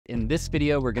In this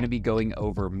video, we're going to be going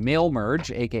over mail merge,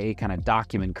 aka kind of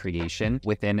document creation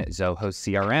within Zoho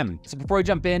CRM. So before we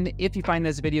jump in, if you find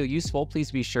this video useful,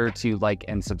 please be sure to like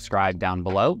and subscribe down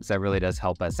below, because that really does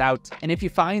help us out. And if you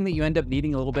find that you end up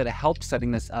needing a little bit of help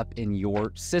setting this up in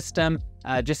your system,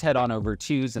 just head on over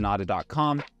to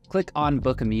Zenatta.com. Click on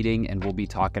book a meeting and we'll be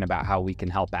talking about how we can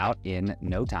help out in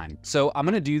no time. So I'm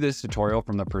going to do this tutorial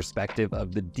from the perspective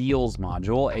of the deals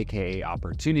module, aka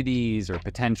opportunities or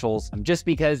potentials, just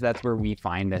because that's where we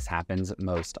find this happens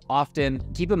most often.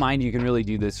 Keep in mind, you can really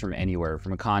do this from anywhere,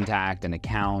 from a contact, an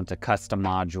account, a custom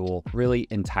module, really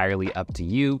entirely up to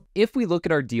you. If we look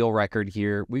at our deal record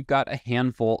here, we've got a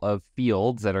handful of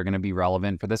fields that are going to be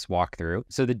relevant for this walkthrough.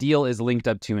 So the deal is linked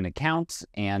up to an account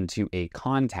and to a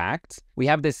contact. We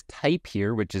have this type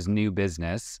here, which is new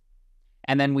business.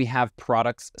 And then we have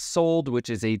products sold, which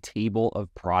is a table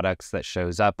of products that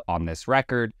shows up on this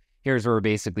record. Here's where we're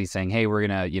basically saying, hey, we're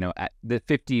going to, at the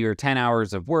 50 or 10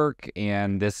 hours of work,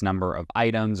 and this number of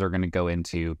items are going to go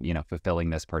into, fulfilling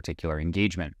this particular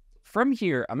engagement. From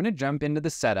here, I'm going to jump into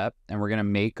the setup and we're going to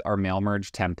make our mail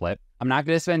merge template. I'm not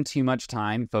going to spend too much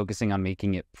time focusing on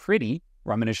making it pretty,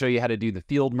 where I'm going to show you how to do the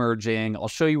field merging. I'll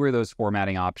show you where those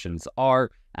formatting options are,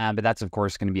 but that's, of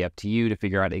course, going to be up to you to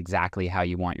figure out exactly how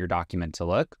you want your document to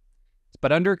look.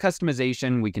 But under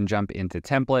customization, we can jump into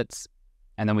templates,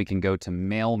 and then we can go to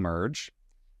mail merge.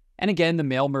 And again, the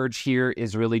mail merge here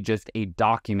is really just a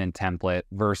document template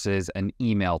versus an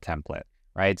email template,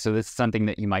 right? So this is something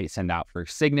that you might send out for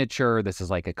signature. This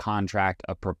is like a contract,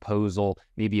 a proposal,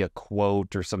 maybe a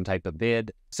quote or some type of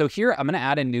bid. So here, I'm going to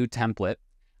add a new template.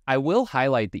 I will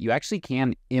highlight that you actually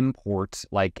can import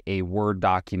like a Word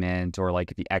document, or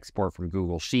like if you export from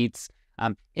Google Sheets,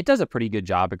 it does a pretty good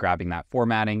job of grabbing that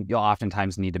formatting. You'll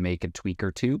oftentimes need to make a tweak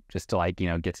or two just to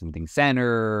get something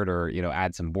centered or,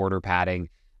 add some border padding.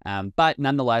 But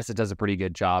nonetheless, it does a pretty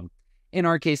good job. In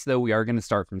our case, though, we are going to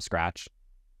start from scratch.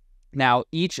 Now,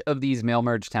 each of these mail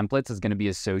merge templates is going to be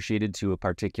associated to a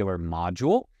particular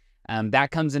module. That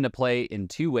comes into play in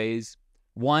two ways.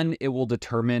 One, it will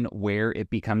determine where it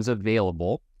becomes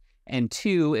available. And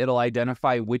two, it'll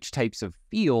identify which types of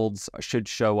fields should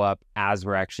show up as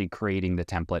we're actually creating the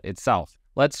template itself.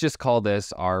 Let's just call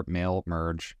this our mail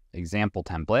merge example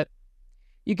template.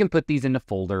 You can put these into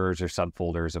folders or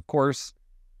subfolders, of course,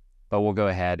 but we'll go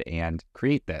ahead and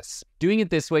create this. Doing it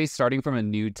this way, starting from a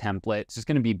new template, it's just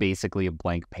going to be basically a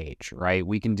blank page, right?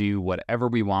 We can do whatever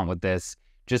we want with this.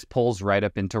 Just pulls right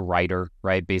up into Writer,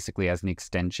 right? Basically as an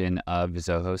extension of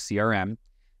Zoho CRM.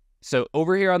 So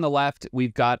over here on the left,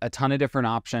 we've got a ton of different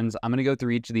options. I'm going to go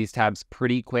through each of these tabs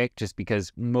pretty quick, just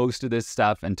because most of this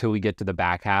stuff until we get to the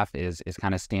back half is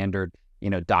kind of standard,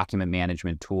 document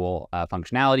management tool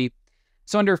functionality.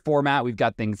 So under format, we've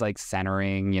got things like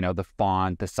centering, the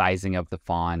font, the sizing of the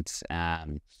font,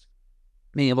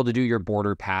 being able to do your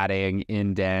border padding,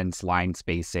 indents, line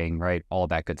spacing, right? All of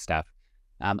that good stuff.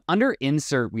 Under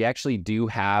insert, we actually do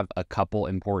have a couple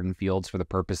important fields for the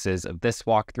purposes of this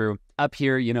walkthrough. Up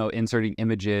here, inserting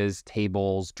images,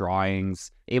 tables,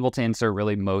 drawings, able to insert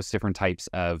really most different types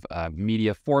of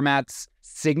media formats.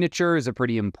 Signature is a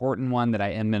pretty important one that I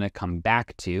am going to come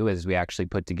back to as we actually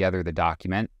put together the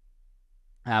document.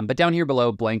 But down here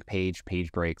below, blank page,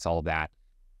 page breaks, all of that.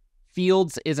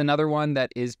 Fields is another one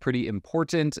that is pretty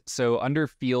important. So under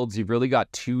fields, you've really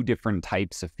got two different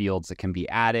types of fields that can be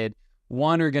added.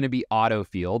 One are going to be auto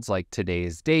fields like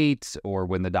today's date or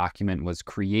when the document was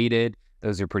created.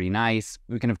 Those are pretty nice.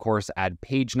 We can, of course, add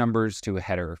page numbers to a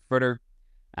header or footer.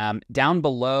 Down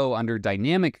below under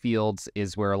dynamic fields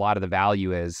is where a lot of the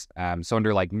value is. So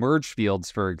under like merge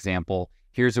fields, for example,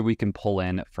 here's where we can pull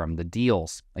in from the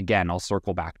deals. Again, I'll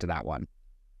circle back to that one.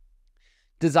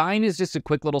 Design is just a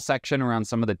quick little section around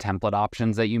some of the template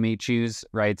options that you may choose,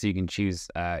 right? So you can choose,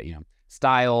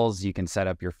 styles, you can set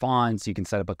up your fonts, you can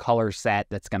set up a color set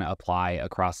that's going to apply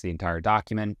across the entire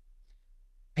document.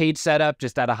 Page setup,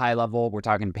 just at a high level, we're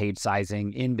talking page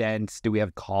sizing, indents, do we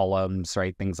have columns,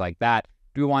 right? Things like that.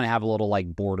 Do we want to have a little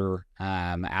like border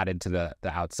added to the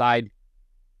outside?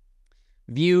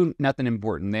 View, nothing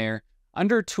important there.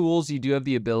 Under tools, you do have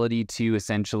the ability to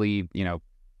essentially,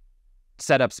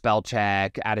 set up spell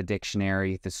check, add a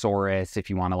dictionary, thesaurus, if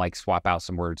you want to like swap out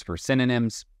some words for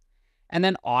synonyms. And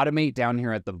then automate down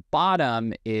here at the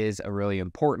bottom is a really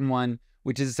important one,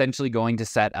 which is essentially going to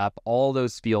set up all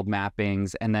those field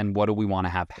mappings. And then what do we want to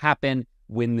have happen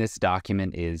when this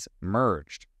document is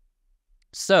merged?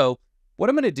 So what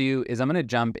I'm going to do is I'm going to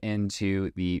jump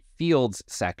into the fields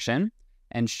section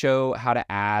and show how to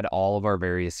add all of our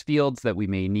various fields that we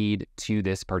may need to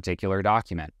this particular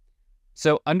document.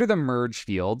 So under the merge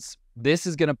fields, this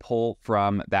is going to pull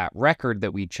from that record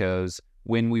that we chose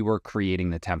when we were creating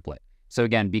the template. So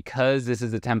again, because this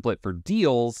is a template for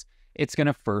deals, it's going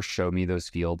to first show me those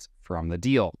fields from the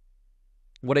deal.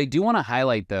 What I do want to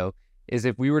highlight though, is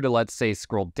if we were to, let's say,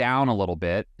 scroll down a little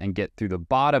bit and get through the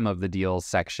bottom of the deals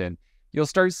section, you'll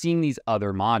start seeing these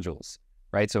other modules,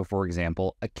 right? So for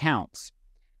example, accounts.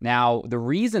 Now, the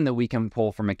reason that we can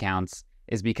pull from accounts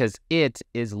is because it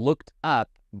is looked up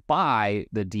by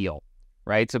the deal,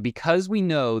 right? So because we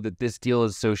know that this deal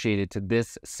is associated to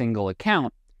this single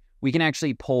account, we can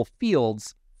actually pull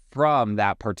fields from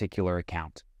that particular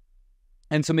account.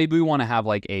 And so maybe we want to have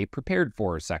like a prepared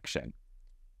for section.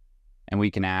 And we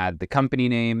can add the company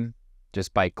name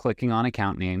just by clicking on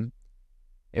account name.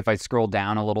 If I scroll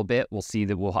down a little bit, we'll see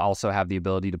that we'll also have the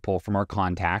ability to pull from our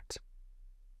contact.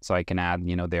 So I can add,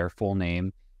 their full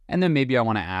name. And then maybe I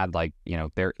want to add like,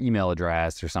 their email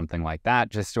address or something like that,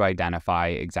 just to identify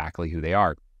exactly who they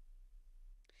are.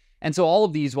 And so all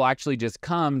of these will actually just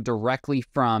come directly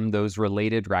from those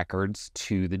related records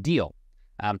to the deal.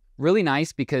 Really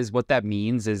nice, because what that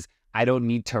means is I don't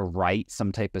need to write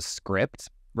some type of script,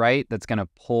 right? That's going to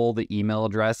pull the email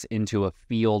address into a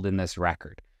field in this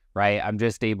record, right? I'm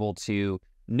just able to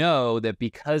know that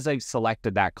because I've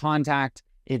selected that contact,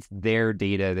 it's their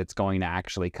data that's going to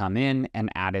actually come in and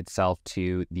add itself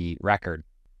to the record.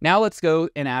 Now let's go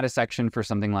and add a section for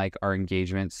something like our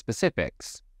engagement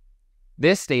specifics.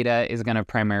 This data is going to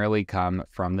primarily come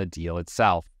from the deal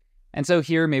itself. And so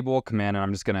here, maybe we'll come in and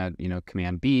I'm just going to,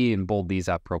 Command B and bold these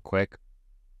up real quick.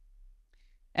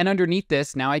 And underneath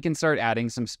this, now I can start adding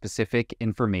some specific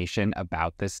information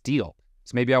about this deal.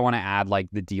 So maybe I want to add like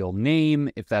the deal name,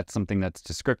 if that's something that's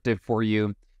descriptive for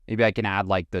you. Maybe I can add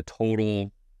like the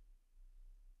total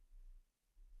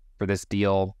for this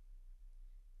deal.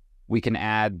 We can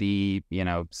add the,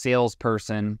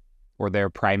 salesperson or their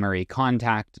primary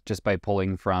contact just by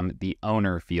pulling from the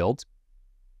owner field.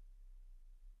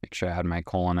 Make sure I had my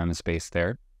colon and a space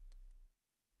there.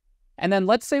 And then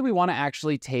let's say we want to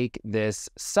actually take this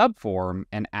subform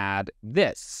and add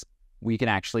this. We can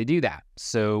actually do that.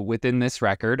 So within this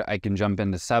record, I can jump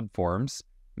into subforms.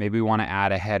 Maybe we want to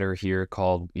add a header here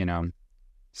called,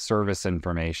 service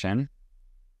information.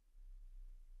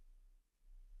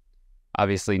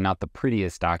 Obviously not the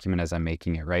prettiest document as I'm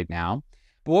making it right now.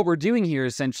 But what we're doing here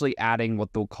is essentially adding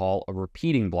what they'll call a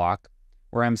repeating block,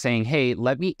 where I'm saying, hey,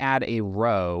 let me add a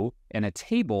row and a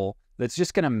table that's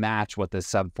just going to match what this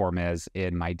subform is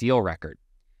in my deal record.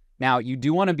 Now, you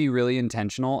do want to be really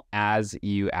intentional as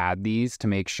you add these to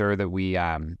make sure that we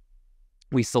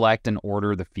select and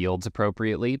order the fields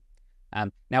appropriately.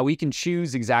 Now, we can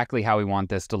choose exactly how we want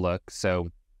this to look. So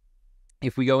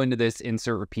if we go into this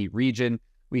insert repeat region,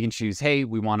 we can choose, hey,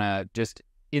 we want to just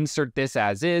insert this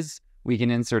as is. We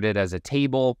can insert it as a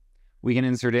table. We can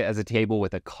insert it as a table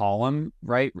with a column,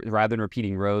 right? Rather than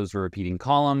repeating rows, we're repeating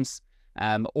columns.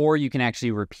 Or you can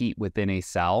actually repeat within a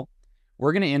cell.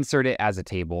 We're going to insert it as a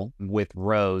table with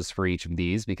rows for each of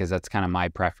these, because that's kind of my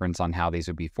preference on how these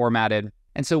would be formatted.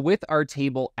 And so with our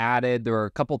table added, there are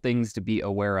a couple things to be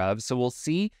aware of. So we'll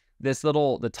see this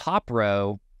the top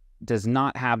row does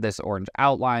not have this orange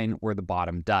outline where the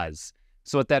bottom does.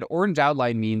 So what that orange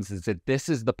outline means is that this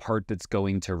is the part that's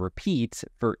going to repeat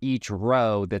for each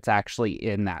row that's actually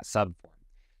in that subform.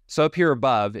 So up here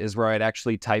above is where I'd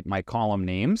actually type my column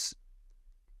names.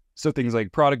 So things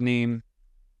like product name,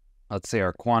 let's say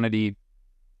our quantity,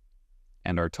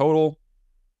 and our total.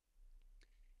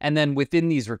 And then within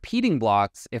these repeating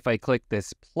blocks, if I click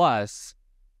this plus,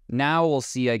 now we'll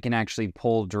see I can actually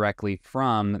pull directly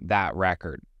from that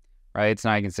record, right? So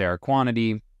now I can say our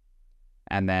quantity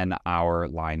and then our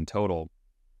line total.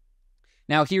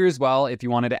 Now here as well, if you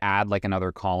wanted to add like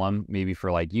another column, maybe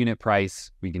for like unit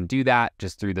price, we can do that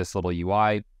just through this little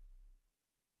UI.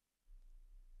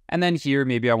 And then here,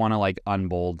 maybe I want to like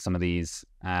unbold some of these,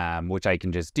 which I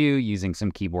can just do using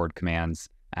some keyboard commands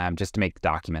just to make the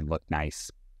document look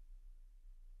nice.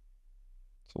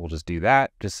 So we'll just do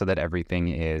that just so that everything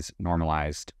is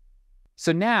normalized.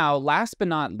 So now, last but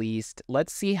not least,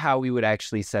 let's see how we would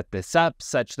actually set this up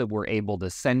such that we're able to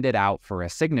send it out for a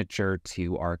signature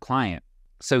to our client.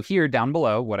 So here down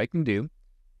below, what I can do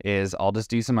is I'll just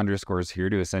do some underscores here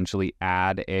to essentially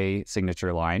add a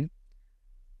signature line.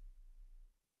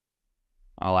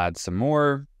 I'll add some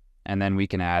more, and then we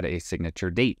can add a signature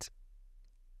date.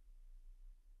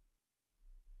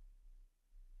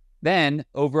 Then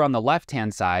over on the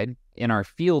left-hand side, in our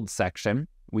fields section,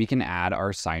 we can add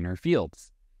our signer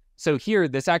fields. So here,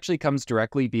 this actually comes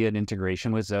directly via an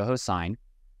integration with Zoho Sign.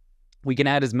 We can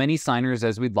add as many signers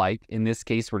as we'd like. In this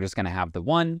case, we're just going to have the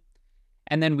one.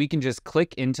 And then we can just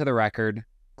click into the record,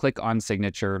 click on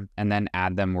signature, and then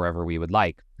add them wherever we would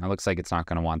like. Now, it looks like it's not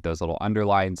going to want those little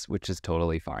underlines, which is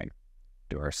totally fine.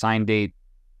 Do our sign date,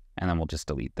 and then we'll just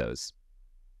delete those.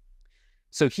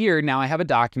 So here, now I have a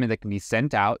document that can be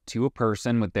sent out to a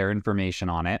person with their information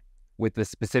on it, with the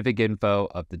specific info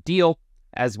of the deal,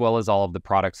 as well as all of the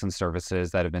products and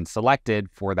services that have been selected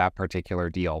for that particular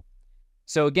deal.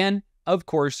 So again, of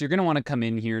course, you're going to want to come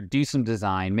in here, do some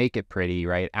design, make it pretty,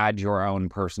 right? Add your own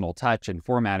personal touch and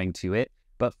formatting to it.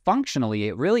 But functionally,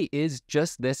 it really is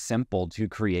just this simple to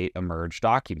create a merge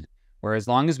document, where as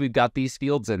long as we've got these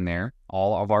fields in there,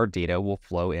 all of our data will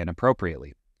flow in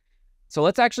appropriately. So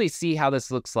let's actually see how this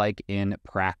looks like in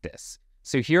practice.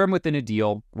 So here I'm within a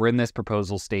deal. We're in this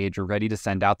proposal stage. We're ready to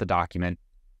send out the document.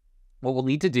 What we'll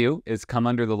need to do is come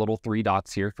under the little 3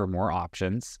 dots here for more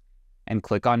options and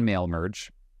click on Mail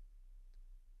Merge.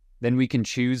 Then we can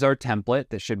choose our template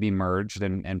that should be merged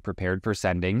and prepared for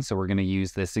sending. So we're going to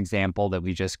use this example that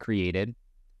we just created.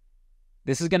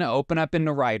 This is going to open up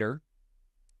into Writer.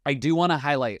 I do want to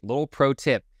highlight, little pro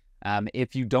tip.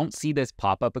 If you don't see this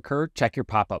pop-up occur, check your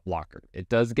pop-up blocker. It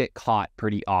does get caught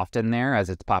pretty often there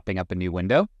as it's popping up a new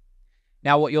window.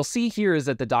 Now, what you'll see here is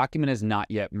that the document is not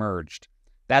yet merged.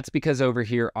 That's because over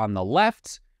here on the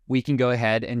left, we can go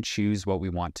ahead and choose what we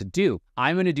want to do.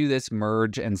 I'm going to do this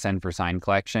merge and send for sign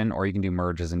collection, or you can do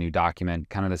merge as a new document,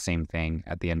 kind of the same thing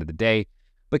at the end of the day.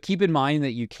 But keep in mind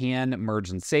that you can merge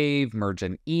and save, merge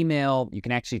and email. You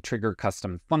can actually trigger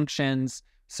custom functions,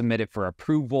 submit it for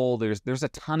approval. There's a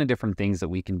ton of different things that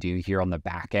we can do here on the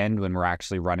back end when we're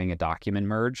actually running a document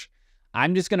merge.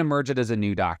 I'm just going to merge it as a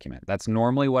new document. That's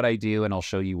normally what I do, and I'll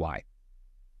show you why.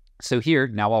 So here,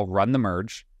 now I'll run the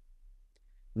merge.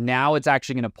 Now it's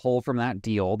actually going to pull from that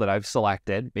deal that I've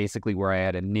selected, basically where I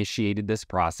had initiated this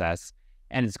process,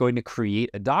 and it's going to create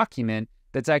a document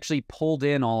that's actually pulled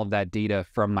in all of that data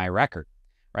from my record,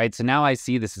 right? So now I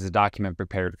see this is a document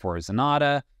prepared for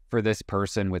Zenatta, for this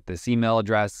person with this email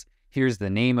address. Here's the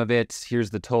name of it, here's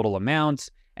the total amount,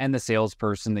 and the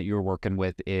salesperson that you're working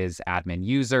with is admin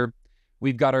user.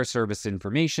 We've got our service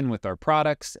information with our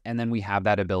products, and then we have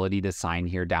that ability to sign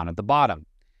here down at the bottom.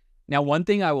 Now, one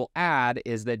thing I will add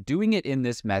is that doing it in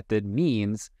this method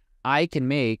means I can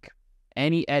make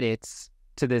any edits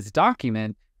to this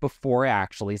document before I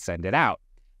actually send it out.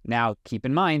 Now, keep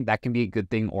in mind, that can be a good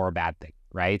thing or a bad thing,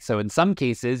 right? So in some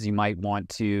cases, you might want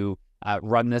to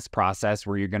run this process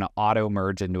where you're going to auto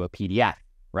merge into a PDF,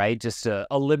 right? Just to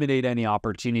eliminate any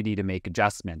opportunity to make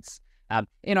adjustments.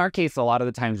 In our case, a lot of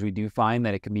the times we do find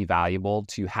that it can be valuable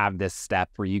to have this step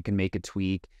where you can make a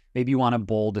tweak. Maybe you want to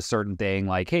bold a certain thing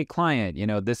like, hey, client,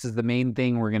 this is the main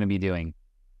thing we're going to be doing.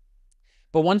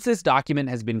 But once this document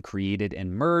has been created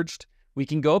and merged, we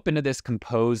can go up into this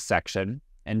compose section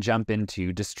and jump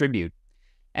into distribute.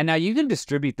 And now you can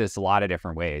distribute this a lot of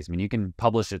different ways. I mean, you can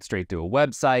publish it straight to a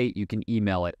website, you can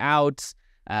email it out,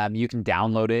 you can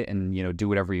download it and do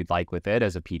whatever you'd like with it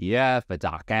as a PDF, a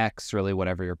docx, really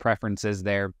whatever your preference is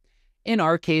there. In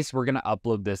our case, we're going to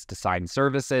upload this to Sign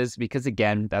Services because,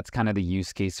 again, that's kind of the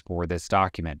use case for this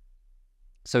document.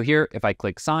 So here, if I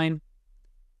click Sign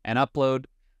and Upload,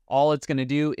 all it's going to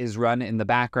do is run in the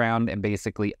background and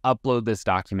basically upload this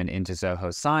document into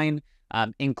Zoho Sign,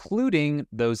 including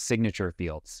those signature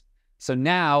fields. So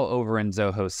now over in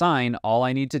Zoho Sign, all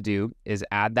I need to do is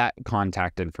add that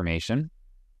contact information.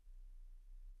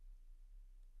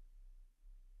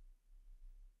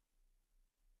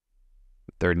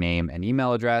 Their name and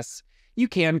email address. You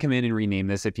can come in and rename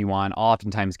this if you want. I'll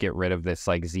oftentimes get rid of this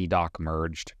like ZDoc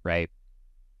merged, right?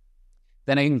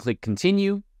 Then I can click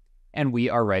continue and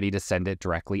we are ready to send it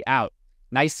directly out.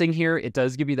 Nice thing here, it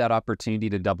does give you that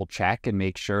opportunity to double check and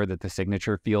make sure that the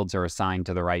signature fields are assigned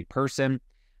to the right person.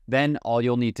 Then all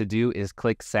you'll need to do is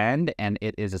click send and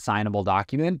it is a signable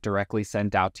document directly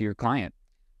sent out to your client.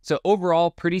 So overall,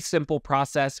 pretty simple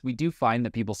process. We do find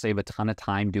that people save a ton of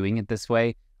time doing it this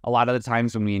way. A lot of the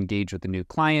times when we engage with a new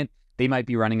client, they might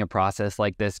be running a process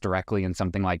like this directly in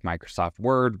something like Microsoft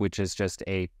Word, which is just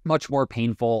a much more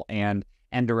painful and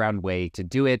end-around way to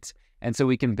do it. And so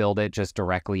we can build it just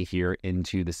directly here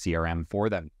into the CRM for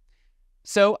them.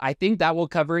 So I think that will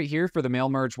cover it here for the mail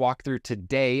merge walkthrough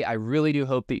today. I really do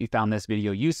hope that you found this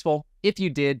video useful. If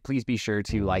you did, please be sure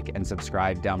to like and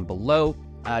subscribe down below.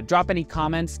 Drop any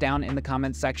comments down in the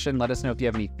comments section. Let us know if you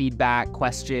have any feedback,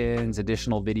 questions,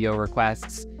 additional video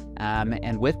requests.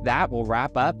 And with that, we'll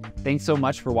wrap up. Thanks so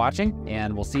much for watching,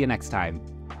 and we'll see you next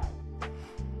time.